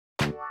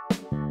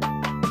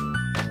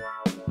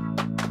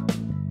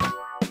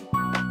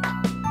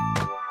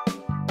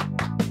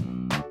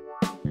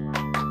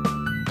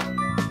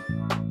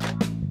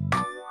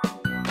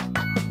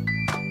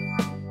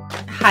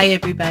Hi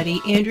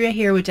everybody, Andrea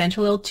here with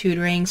Dentalelle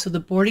Tutoring. So the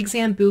board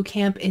exam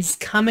bootcamp is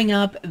coming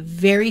up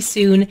very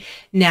soon.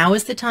 Now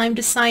is the time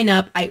to sign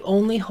up. I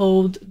only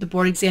hold the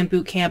board exam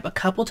bootcamp a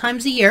couple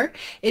times a year.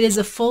 It is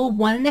a full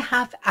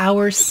 1.5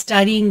 hours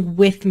studying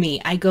with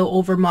me. I go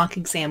over mock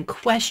exam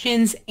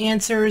questions,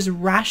 answers,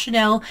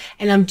 rationale,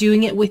 and I'm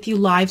doing it with you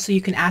live so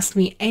you can ask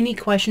me any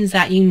questions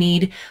that you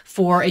need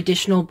for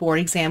additional board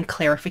exam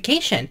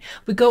clarification.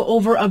 We go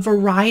over a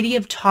variety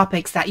of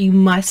topics that you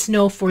must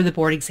know for the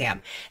board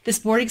exam. This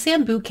board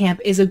exam bootcamp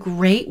is a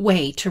great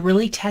way to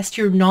really test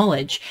your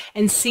knowledge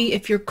and see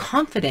if you're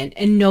confident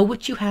and know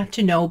what you have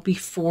to know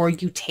before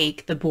you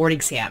take the board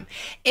exam.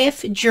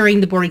 If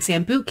during the board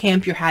exam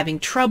bootcamp you're having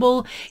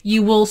trouble,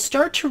 you will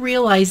start to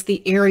realize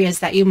the areas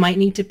that you might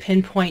need to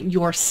pinpoint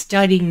your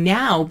studying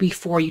now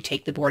before you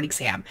take the board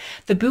exam.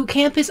 The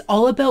bootcamp is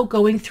all about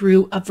going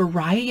through a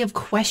variety of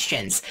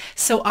questions.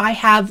 So I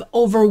have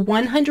over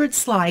 100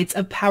 slides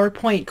of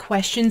PowerPoint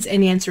questions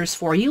and answers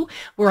for you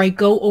where I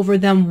go over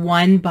them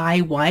one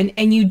by one,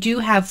 and you do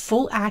have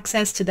full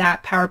access to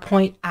that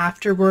PowerPoint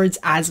afterwards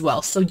as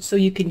well. So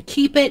you can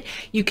keep it,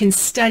 you can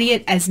study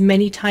it as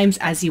many times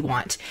as you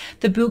want.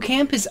 The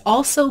bootcamp is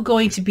also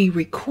going to be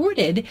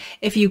recorded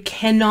if you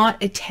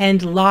cannot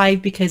attend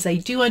live, because I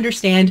do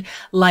understand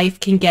life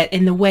can get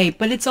in the way,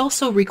 but it's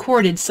also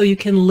recorded so you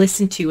can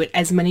listen to it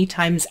as many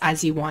times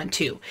as you want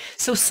to.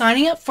 So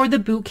signing up for the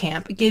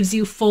bootcamp gives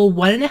you full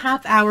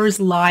 1.5 hours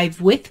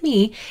live with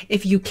me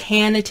if you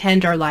can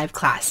attend our live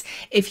class.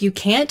 If you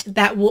can't,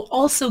 that will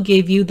also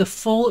give you the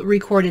full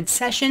recorded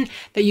session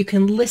that you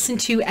can listen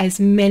to as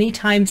many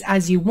times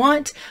as you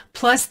want,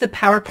 plus the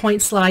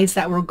PowerPoint slides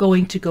that we're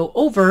going to go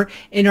over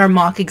in our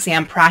mock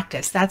exam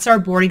practice. That's our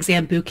board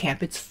exam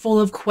bootcamp. It's full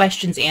of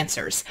questions,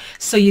 answers.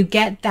 So you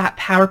get that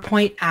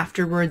PowerPoint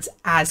afterwards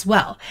as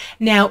well.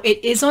 Now,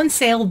 it is on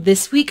sale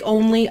this week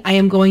only. I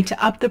am going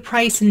to up the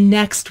price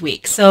next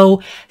week.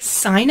 So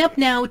sign up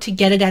now to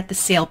get it at the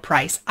sale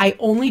price. I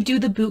only do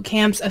the boot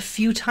camps a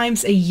few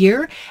times a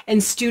year,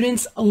 and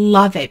students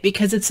love it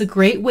because it's a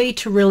great way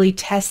to really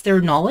test their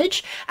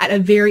knowledge at a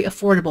very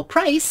affordable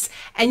price,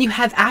 and you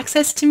have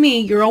access to me,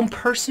 your own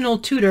personal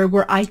tutor,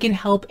 where I can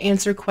help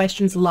answer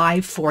questions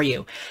live for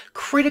you.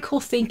 Critical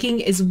thinking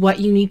is what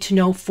you need to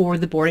know for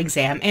the board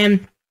exam,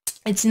 and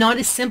it's not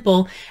as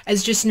simple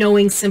as just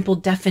knowing simple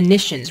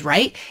definitions,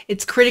 right?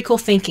 It's critical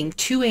thinking.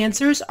 Two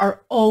answers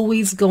are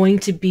always going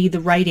to be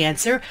the right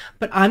answer,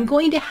 but I'm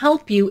going to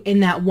help you in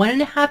that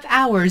 1.5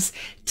 hours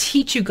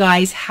teach you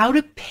guys how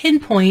to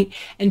pinpoint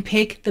and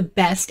pick the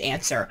best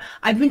answer.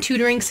 I've been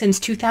tutoring since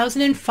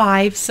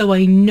 2005, so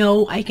I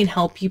know I can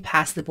help you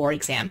pass the board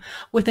exam.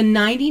 With a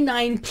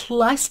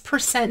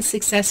 99+%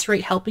 success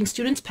rate helping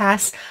students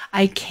pass,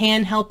 I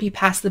can help you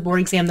pass the board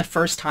exam the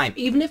first time.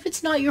 Even if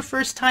it's not your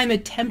first time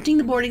attempting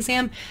the board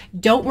exam,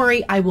 don't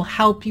worry, I will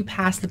help you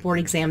pass the board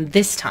exam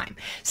this time.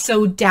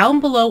 So down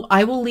below,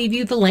 I will leave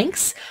you the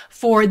links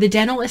for the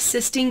dental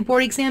assisting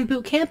board exam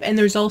bootcamp, and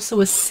there's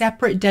also a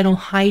separate dental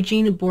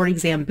hygiene board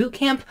exam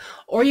bootcamp,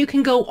 or you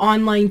can go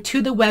online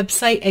to the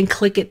website and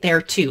click it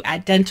there too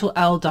at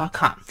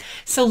dentalelle.com.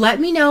 So let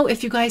me know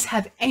if you guys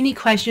have any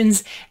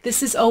questions.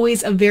 This is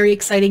always a very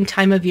exciting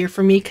time of year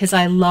for me because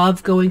I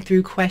love going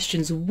through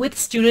questions with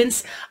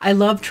students. I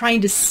love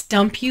trying to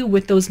stump you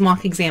with those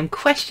mock exam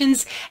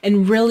questions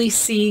and really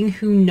seeing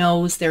who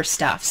knows their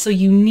stuff. So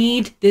you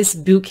need this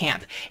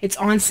bootcamp. It's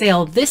on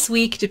sale this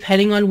week,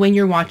 depending on when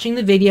you're watching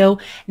the video.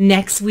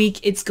 Next week,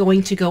 it's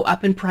going to go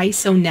up in price,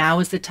 so now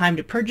is the time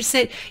to purchase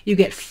it. You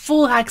get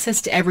full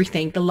access to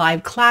everything, the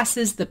live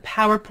classes, the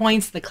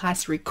PowerPoints, the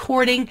class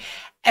recording,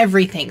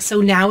 everything.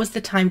 So now is the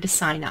time to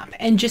sign up.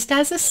 And just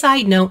as a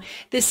side note,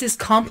 this is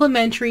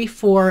complimentary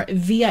for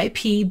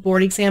VIP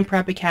Board Exam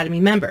Prep Academy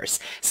members.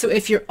 So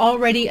if you're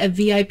already a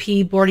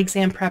VIP Board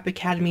Exam Prep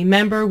Academy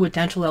member with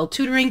Dentalelle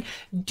Tutoring,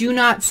 do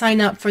not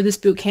sign up for this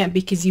bootcamp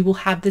because you will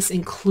have this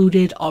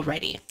included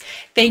already.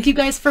 Thank you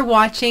guys for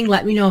watching.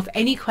 Let me know if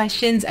any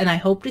questions, and I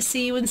hope to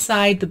see you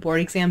inside the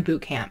Board Exam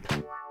Bootcamp.